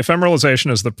was ephemeralization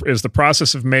is the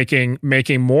process of making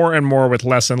more and more with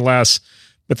less and less.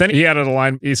 But then he added a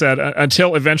line. He said,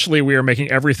 until eventually we are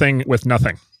making everything with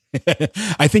nothing.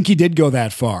 I think he did go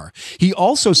that far. He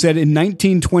also said in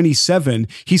 1927,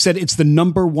 he said it's the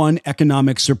number 1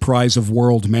 economic surprise of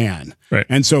world man. Right.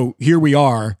 And so here we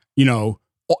are,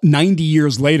 90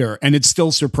 years later, and it's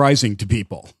still surprising to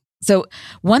people. So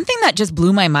one thing that just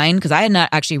blew my mind, because I had not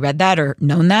actually read that or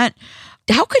known that,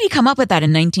 how could he come up with that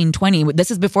in 1920? This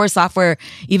is before software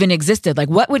even existed. Like,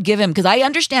 what would give him? Because I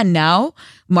understand now,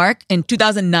 Mark, in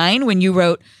 2009, when you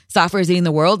wrote Software is Eating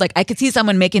the World, like I could see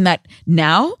someone making that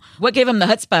now. What gave him the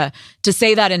chutzpah to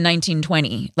say that in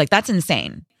 1920? Like, that's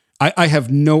insane. I have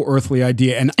no earthly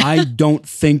idea. And I don't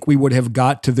think we would have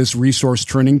got to this resource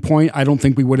turning point. I don't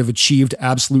think we would have achieved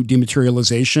absolute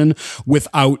dematerialization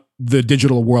without the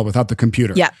digital world, without the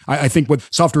computer. Yeah. I think what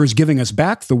software is giving us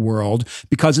back the world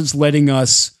because it's letting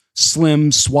us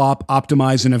slim, swap,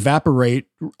 optimize, and evaporate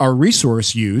our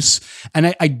resource use.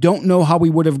 And I don't know how we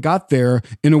would have got there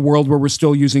in a world where we're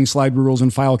still using slide rules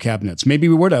and file cabinets. Maybe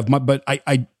we would have, but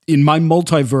in my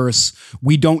multiverse,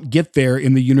 we don't get there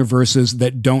in the universes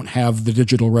that don't have the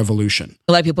digital revolution.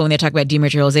 A lot of people, when they talk about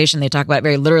dematerialization, they talk about it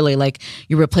very literally, like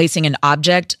you're replacing an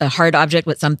object, a hard object,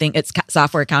 with something, its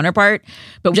software counterpart.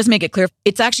 But just make it clear,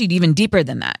 it's actually even deeper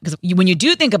than that. Because when you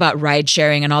do think about ride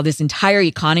sharing and all these entire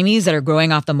economies that are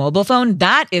growing off the mobile phone,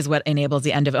 that is what enables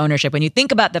the end of ownership. When you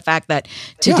think about the fact that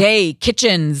today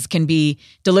kitchens can be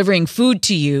delivering food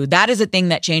to you, that is a thing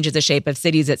that changes the shape of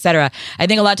cities, et cetera. I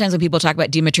think a lot of times when people talk about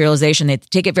dematerialization, dematerialization, they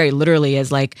take it very literally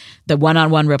as like the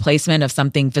one-on-one replacement of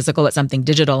something physical with something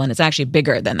digital. And it's actually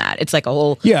bigger than that. It's like a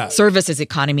whole services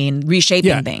economy and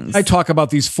reshaping things. I talk about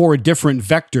these 4 different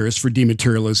vectors for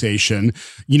dematerialization,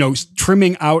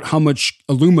 trimming out how much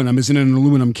aluminum is in an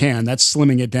aluminum can. That's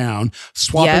slimming it down.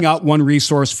 Swapping out one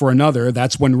resource for another.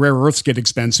 That's when rare earths get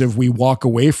expensive. We walk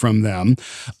away from them.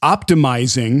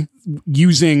 Optimizing,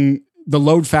 using the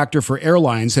load factor for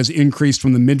airlines has increased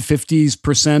from the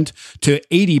mid-50% to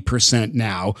 80%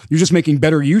 now. You're just making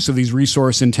better use of these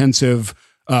resource-intensive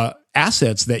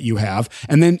assets that you have,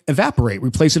 and then evaporate,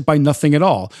 replace it by nothing at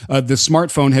all. The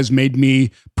smartphone has made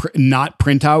me not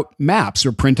print out maps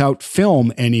or print out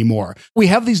film anymore. We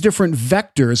have these different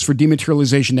vectors for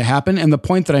dematerialization to happen, and the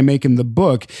point that I make in the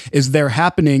book is they're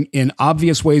happening in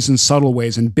obvious ways and subtle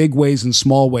ways, in big ways and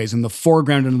small ways, in the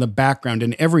foreground and in the background,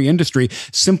 in every industry,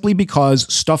 simply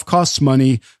because stuff costs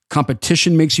money,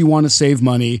 competition makes you want to save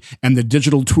money, and the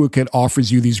digital toolkit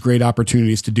offers you these great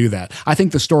opportunities to do that. I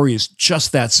think the story is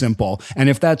just that simple. And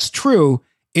if that's true,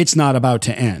 it's not about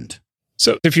to end.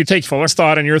 So if you take Fuller's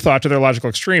thought and your thought to their logical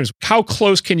extremes, how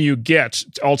close can you get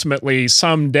ultimately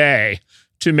someday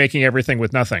to making everything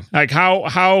with nothing? Like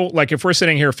like if we're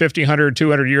sitting here 50, 100,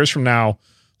 200 years from now,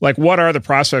 like what are the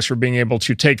prospects for being able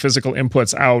to take physical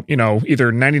inputs out,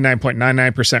 either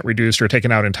 99.99% reduced or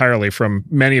taken out entirely from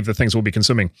many of the things we'll be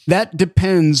consuming? That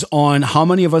depends on how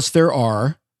many of us there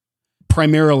are,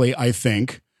 primarily, I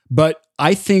think. But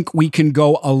I think we can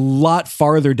go a lot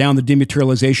farther down the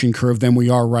dematerialization curve than we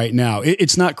are right now.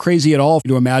 It's not crazy at all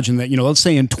to imagine that, let's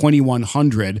say in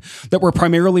 2100, that we're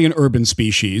primarily an urban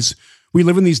species. We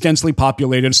live in these densely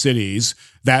populated cities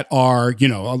that are,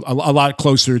 a lot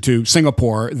closer to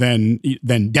Singapore than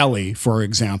Delhi, for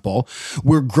example.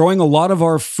 We're growing a lot of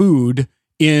our food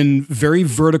in very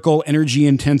vertical,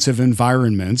 energy-intensive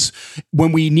environments.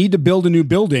 When we need to build a new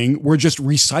building, we're just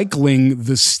recycling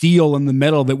the steel and the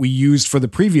metal that we used for the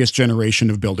previous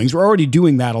generation of buildings. We're already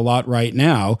doing that a lot right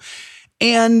now.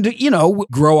 And,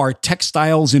 grow our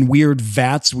textiles in weird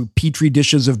vats with petri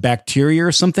dishes of bacteria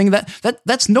or something.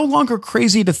 That's no longer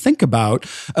crazy to think about.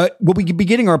 Will we be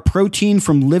getting our protein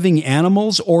from living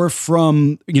animals or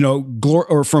from,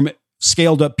 from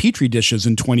scaled up petri dishes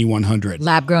in 2100?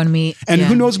 Lab grown meat. And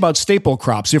who knows about staple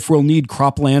crops, if we'll need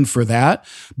cropland for that.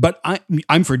 But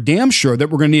I'm for damn sure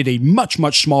that we're going to need a much,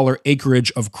 much smaller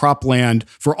acreage of cropland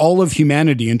for all of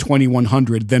humanity in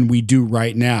 2100 than we do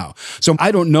right now. So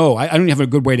I don't know. I don't have a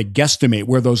good way to guesstimate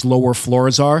where those lower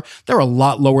floors are. They're a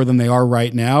lot lower than they are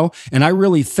right now. And I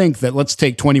really think that, let's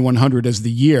take 2100 as the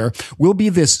year, we'll be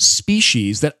this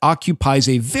species that occupies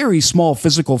a very small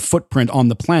physical footprint on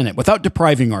the planet without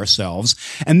depriving ourselves.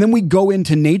 And then we go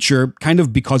into nature kind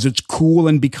of because it's cool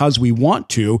and because we want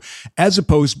to, as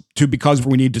opposed to because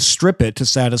we need to strip it to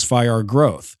satisfy our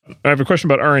growth. I have a question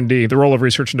about R&D, the role of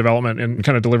research and development in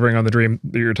kind of delivering on the dream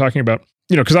that you're talking about.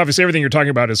 Because obviously everything you're talking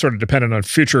about is sort of dependent on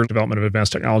future development of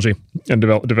advanced technology and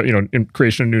in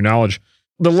creation of new knowledge.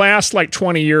 The last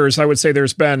 20 years, I would say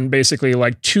there's been basically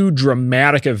 2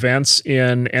 dramatic events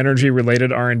in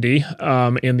energy-related R&D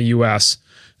in the U.S.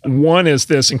 One is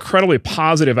this incredibly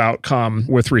positive outcome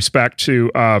with respect to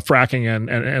fracking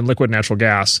and liquid natural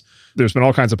gas. There's been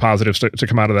all kinds of positives to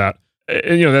come out of that.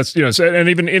 And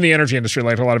even in the energy industry, a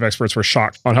lot of experts were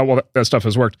shocked on how well that stuff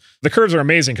has worked. The curves are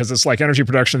amazing because it's like energy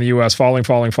production in the U.S. falling,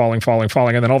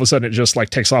 and then all of a sudden it just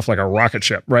takes off like a rocket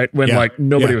ship, right? When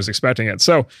nobody was expecting it.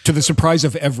 So to the surprise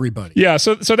of everybody. Yeah.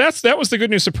 So that was the good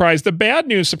news surprise. The bad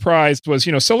news surprise was,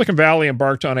 Silicon Valley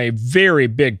embarked on a very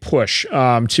big push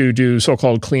to do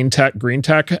so-called clean tech, green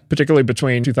tech, particularly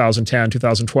between 2010,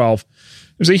 2012.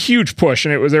 It was a huge push,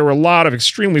 and there were a lot of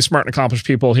extremely smart and accomplished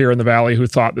people here in the Valley who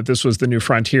thought that this was the new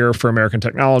frontier for American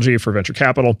technology, for venture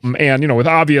capital, and with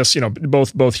obvious,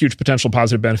 both huge potential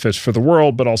positive benefits for the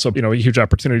world, but also a huge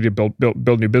opportunity to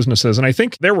build new businesses. And I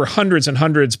think there were hundreds and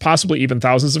hundreds, possibly even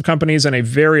thousands of companies, and a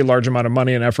very large amount of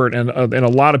money and effort, and a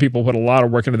lot of people put a lot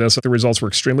of work into this. The results were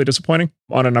extremely disappointing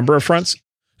on a number of fronts.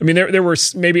 I mean, there were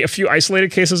maybe a few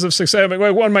isolated cases of success. I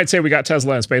mean, one might say we got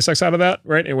Tesla and SpaceX out of that,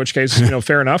 right? In which case,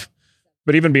 fair enough.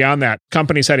 But even beyond that,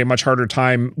 companies had a much harder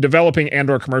time developing and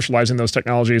or commercializing those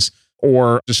technologies,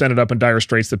 or just ended up in dire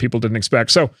straits that people didn't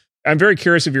expect. So I'm very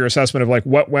curious of your assessment of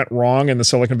what went wrong in the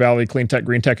Silicon Valley clean tech,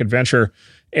 green tech adventure,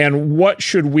 and what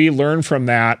should we learn from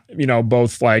that,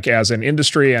 both as an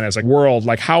industry and as a world,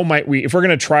 how might we, if we're going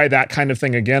to try that kind of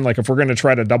thing again, if we're going to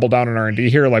try to double down on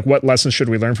R&D here, what lessons should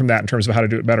we learn from that in terms of how to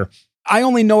do it better? I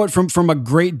only know it from a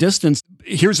great distance.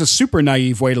 Here's a super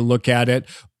naive way to look at it.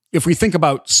 if we think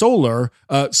about solar,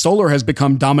 solar has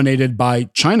become dominated by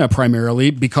China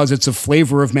primarily because it's a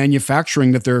flavor of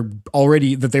manufacturing that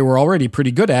they were already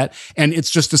pretty good at, and it's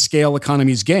just a scale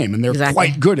economies game, and they're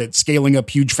quite good at scaling up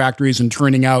huge factories and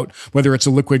turning out whether it's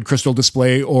a liquid crystal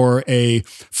display or a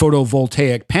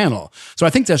photovoltaic panel. So I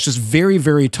think that's just very,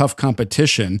 very tough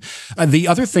competition. The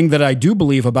other thing that I do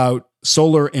believe about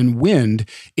solar and wind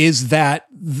is that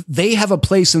they have a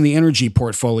place in the energy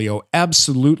portfolio,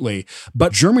 absolutely.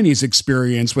 But Germany's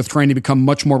experience with trying to become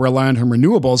much more reliant on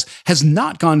renewables has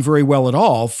not gone very well at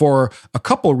all for a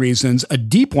couple reasons, a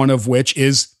deep one of which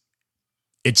is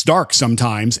it's dark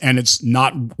sometimes and it's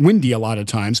not windy a lot of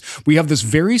times. We have this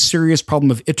very serious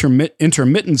problem of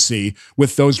intermittency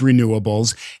with those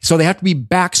renewables. So they have to be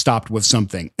backstopped with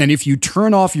something. And if you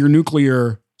turn off your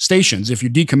nuclear stations, if you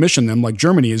decommission them like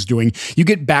Germany is doing, you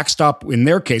get backstop in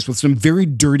their case with some very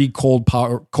dirty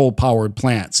coal-powered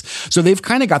plants. So they've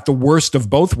kind of got the worst of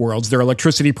both worlds. Their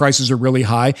electricity prices are really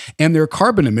high and their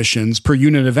carbon emissions per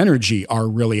unit of energy are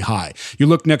really high. You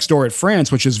look next door at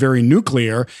France, which is very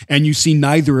nuclear, and you see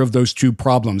neither of those two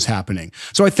problems happening.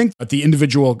 So I think at the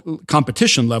individual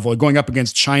competition level, going up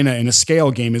against China in a scale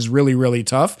game is really, really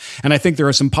tough. And I think there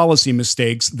are some policy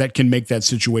mistakes that can make that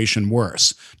situation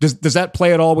worse. Does that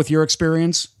play at all with your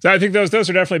experience? So I think those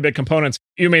are definitely big components.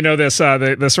 You may know this.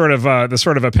 The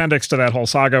sort of appendix to that whole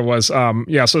saga was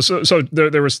So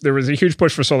there was a huge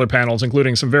push for solar panels,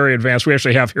 including some very advanced. We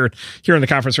actually have here in the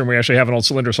conference room. We actually have an old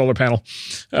cylinder solar panel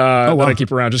that I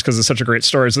keep around just because it's such a great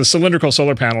story. It's the cylindrical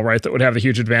solar panel, right? That would have the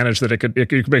huge advantage that you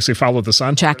could basically follow the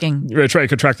sun. Tracking. Right, it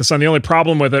could track the sun. The only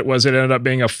problem with it was it ended up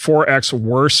being a 4x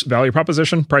worse value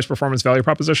proposition, price performance value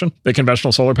proposition, than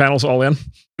conventional solar panels all in.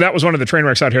 That was one of the train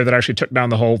wrecks out here that actually took down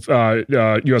the whole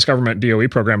U.S. government DOE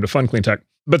program to fund clean tech.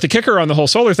 But the kicker on the whole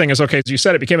solar thing is, okay, as you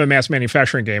said, it became a mass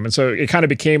manufacturing game. And so it kind of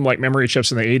became like memory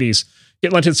chips in the 80s.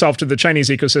 It lent itself to the Chinese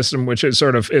ecosystem, which is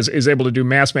sort of is able to do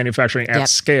mass manufacturing at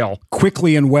scale.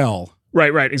 Quickly and well.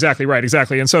 Right,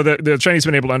 exactly. And so the Chinese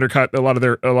have been able to undercut a lot of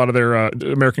their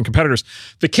American competitors.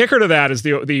 The kicker to that is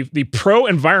the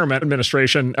pro-environment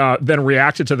administration then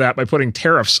reacted to that by putting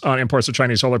tariffs on imports of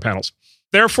Chinese solar panels,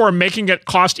 therefore making it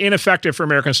cost ineffective for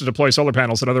Americans to deploy solar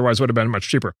panels that otherwise would have been much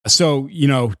cheaper. So,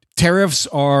 tariffs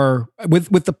are,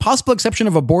 with the possible exception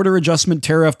of a border adjustment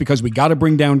tariff because we got to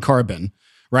bring down carbon,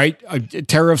 right?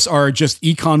 Tariffs are just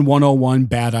Econ 101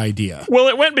 bad idea. Well,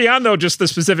 it went beyond, though, just the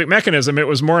specific mechanism. It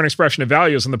was more an expression of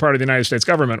values on the part of the United States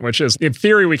government, which is, in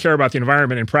theory, we care about the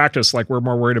environment. In practice, like, we're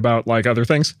more worried about, like, other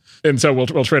things. And so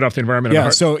we'll trade off the environment.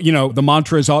 Yeah, so, the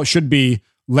mantra should be,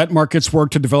 let markets work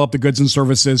to develop the goods and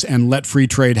services and let free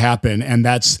trade happen. And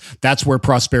that's where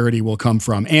prosperity will come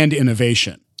from, and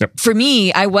innovation. Yep. For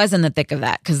me, I was in the thick of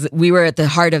that because we were at the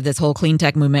heart of this whole clean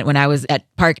tech movement. When I was at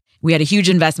Park, we had a huge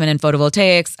investment in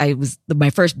photovoltaics. I was my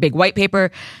first big white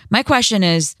paper. My question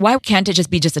is, why can't it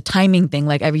just be just a timing thing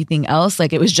like everything else?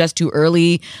 Like, it was just too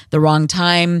early, the wrong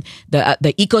time.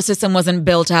 The ecosystem wasn't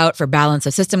built out for balance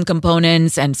of system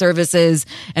components and services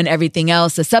and everything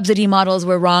else. The subsidy models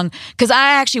were wrong. Because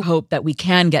I actually hope that we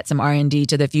can get some R&D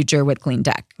to the future with clean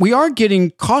tech. We are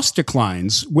getting cost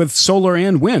declines with solar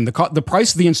and wind. The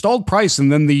price, the installed price,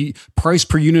 and then the price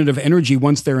per unit of energy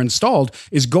once they're installed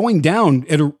is going down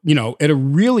at a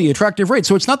really attractive rate.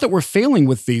 So it's not that we're failing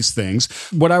with these things.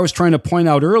 What I was trying to point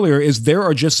out earlier is there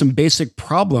are just some basic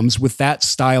problems with that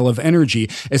style of energy,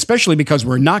 especially because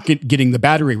we're not getting the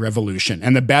battery revolution.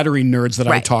 And the battery nerds that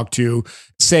I talk to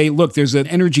say, look, there's an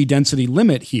energy density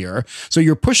limit here. So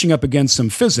you're pushing up against some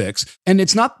physics. And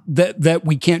it's not that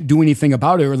we can't do anything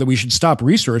about it or that we should stop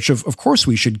research. Of course,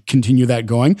 we should continue that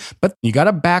going, but you got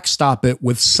to backstop it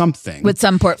with something. With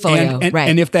some portfolio, right.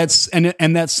 And if that's,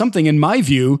 and that's something, in my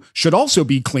view, should also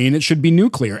be clean. It should be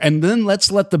nuclear. And then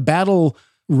let's let the battle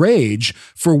rage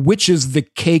for which is the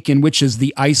cake and which is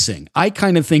the icing. I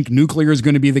kind of think nuclear is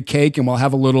going to be the cake and we'll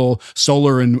have a little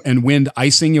solar and wind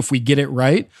icing if we get it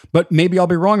right. But maybe I'll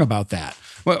be wrong about that.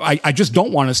 Well, I just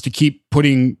don't want us to keep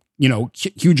putting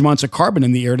huge amounts of carbon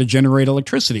in the air to generate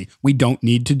electricity. We don't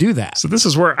need to do that. So this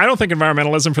is where I don't think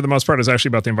environmentalism for the most part is actually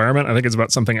about the environment. I think it's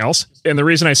about something else. And the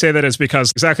reason I say that is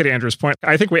because, exactly to Andrew's point,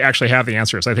 I think we actually have the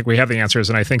answers. I think we have the answers,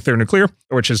 and I think they're nuclear,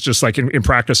 which is just like in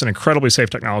practice an incredibly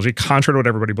safe technology, contrary to what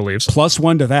everybody believes.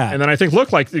 +1 to that. And then I think,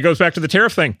 look, like it goes back to the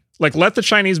tariff thing. Like, let the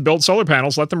Chinese build solar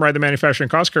panels, let them ride the manufacturing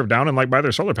cost curve down and like buy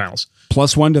their solar panels.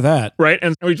 +1 to that. Right.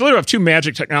 And we literally have two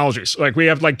magic technologies. Like we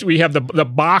have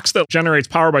the box that generates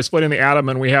power by splitting the atom,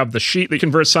 and we have the sheet that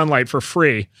converts sunlight for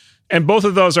free. And both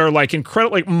of those are like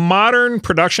incredible, like modern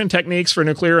production techniques for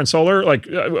nuclear and solar. Like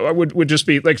would just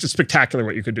be like spectacular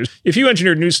what you could do if you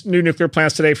engineered new nuclear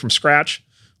plants today from scratch,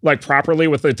 like properly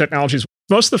with the technologies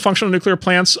most of the functional nuclear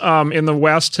plants in the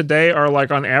West today are like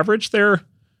on average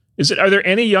are there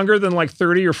any younger than like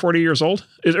 30 or 40 years old?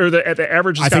 The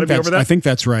average has got to be over that? I think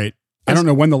that's right. I don't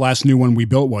know when the last new one we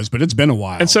built was, but it's been a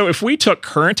while. And so if we took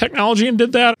current technology and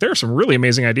did that, there are some really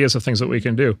amazing ideas of things that we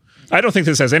can do. I don't think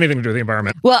this has anything to do with the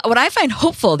environment. Well, what I find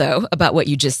hopeful, though, about what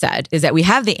you just said is that we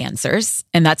have the answers,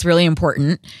 and that's really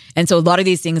important. And so a lot of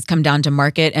these things come down to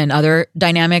market and other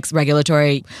dynamics,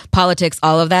 regulatory, politics,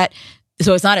 all of that.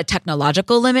 So it's not a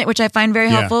technological limit, which I find very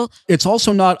helpful. It's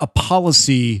also not a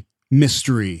policy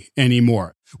mystery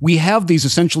anymore. We have these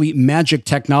essentially magic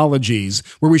technologies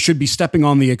where we should be stepping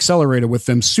on the accelerator with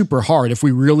them super hard if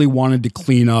we really wanted to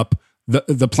clean up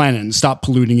the planet and stop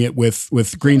polluting it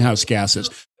with greenhouse gases.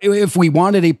 If we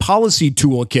wanted a policy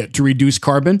toolkit to reduce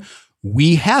carbon,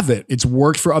 we have it. It's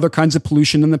worked for other kinds of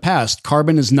pollution in the past.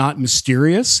 Carbon is not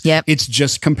mysterious. Yep. It's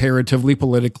just comparatively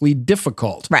politically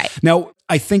difficult. Right. Now,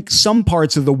 I think some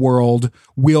parts of the world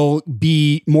will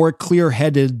be more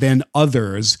clear-headed than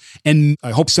others, and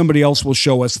I hope somebody else will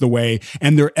show us the way,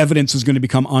 and their evidence is going to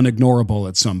become unignorable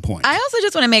at some point. I also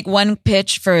just want to make one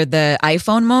pitch for the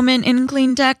iPhone moment in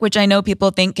clean tech, which I know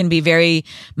people think can be very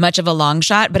much of a long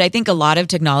shot, but I think a lot of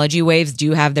technology waves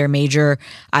do have their major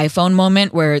iPhone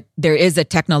moment where there is a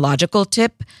technological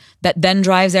tip that then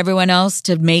drives everyone else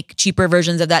to make cheaper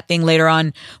versions of that thing later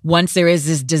on, once there is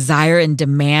this desire and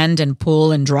demand and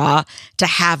pull and draw to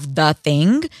have the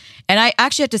thing. And I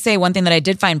actually have to say one thing that I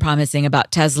did find promising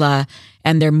about Tesla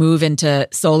and their move into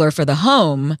solar for the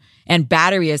home and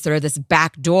battery is sort of this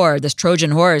back door, this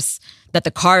Trojan horse, that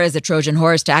the car is a Trojan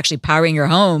horse to actually powering your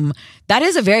home. That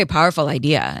is a very powerful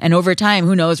idea. And over time,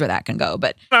 who knows where that can go.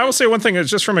 But I will say one thing is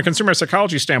just from a consumer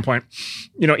psychology standpoint,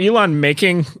 Elon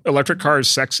making electric cars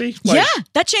sexy.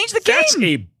 That changed the game. That's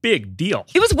a big deal.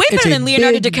 It was way better than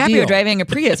Leonardo DiCaprio driving a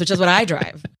Prius, which is what I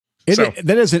drive.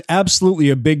 That is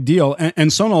absolutely a big deal. And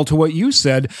Sonal, to what you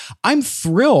said, I'm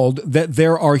thrilled that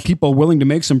there are people willing to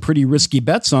make some pretty risky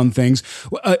bets on things.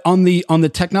 On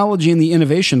the technology and the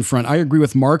innovation front, I agree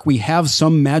with Mark. We have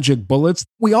some magic bullets.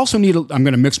 We also need, I'm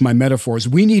going to mix my metaphors,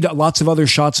 we need lots of other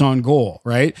shots on goal,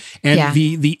 right? And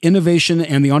the innovation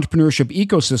and the entrepreneurship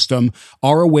ecosystem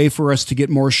are a way for us to get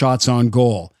more shots on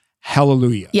goal.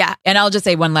 Hallelujah. Yeah. And I'll just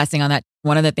say one last thing on that.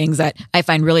 One of the things that I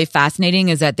find really fascinating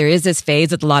is that there is this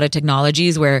phase with a lot of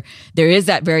technologies where there is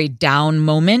that very down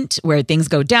moment where things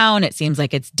go down. It seems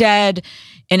like it's dead.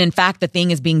 And in fact, the thing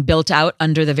is being built out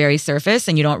under the very surface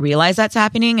and you don't realize that's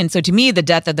happening. And so to me, the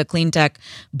death of the clean tech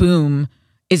boom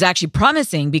is actually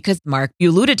promising because, Mark, you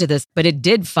alluded to this, but it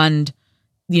did fund,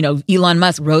 Elon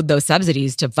Musk rode those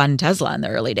subsidies to fund Tesla in the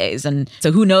early days. And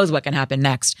so who knows what can happen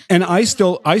next. And I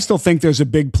still think there's a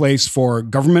big place for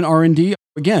government R&D.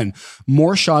 Again,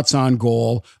 more shots on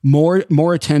goal,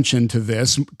 more attention to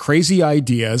this, crazy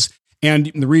ideas.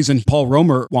 And the reason Paul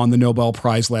Romer won the Nobel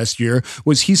Prize last year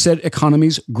was he said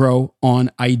economies grow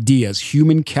on ideas.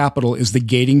 Human capital is the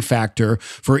gating factor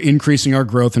for increasing our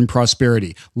growth and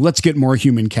prosperity. Let's get more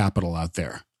human capital out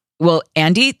there. Well,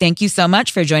 Andy, thank you so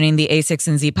much for joining the A6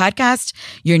 and Z podcast.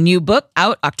 Your new book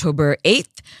out October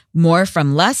 8th, More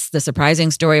from Less, the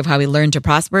surprising story of how we learn to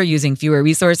prosper using fewer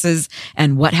resources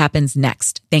and what happens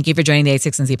next. Thank you for joining the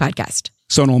A6 and Z podcast.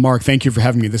 Sonal, Mark, thank you for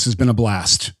having me. This has been a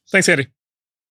blast. Thanks, Andy.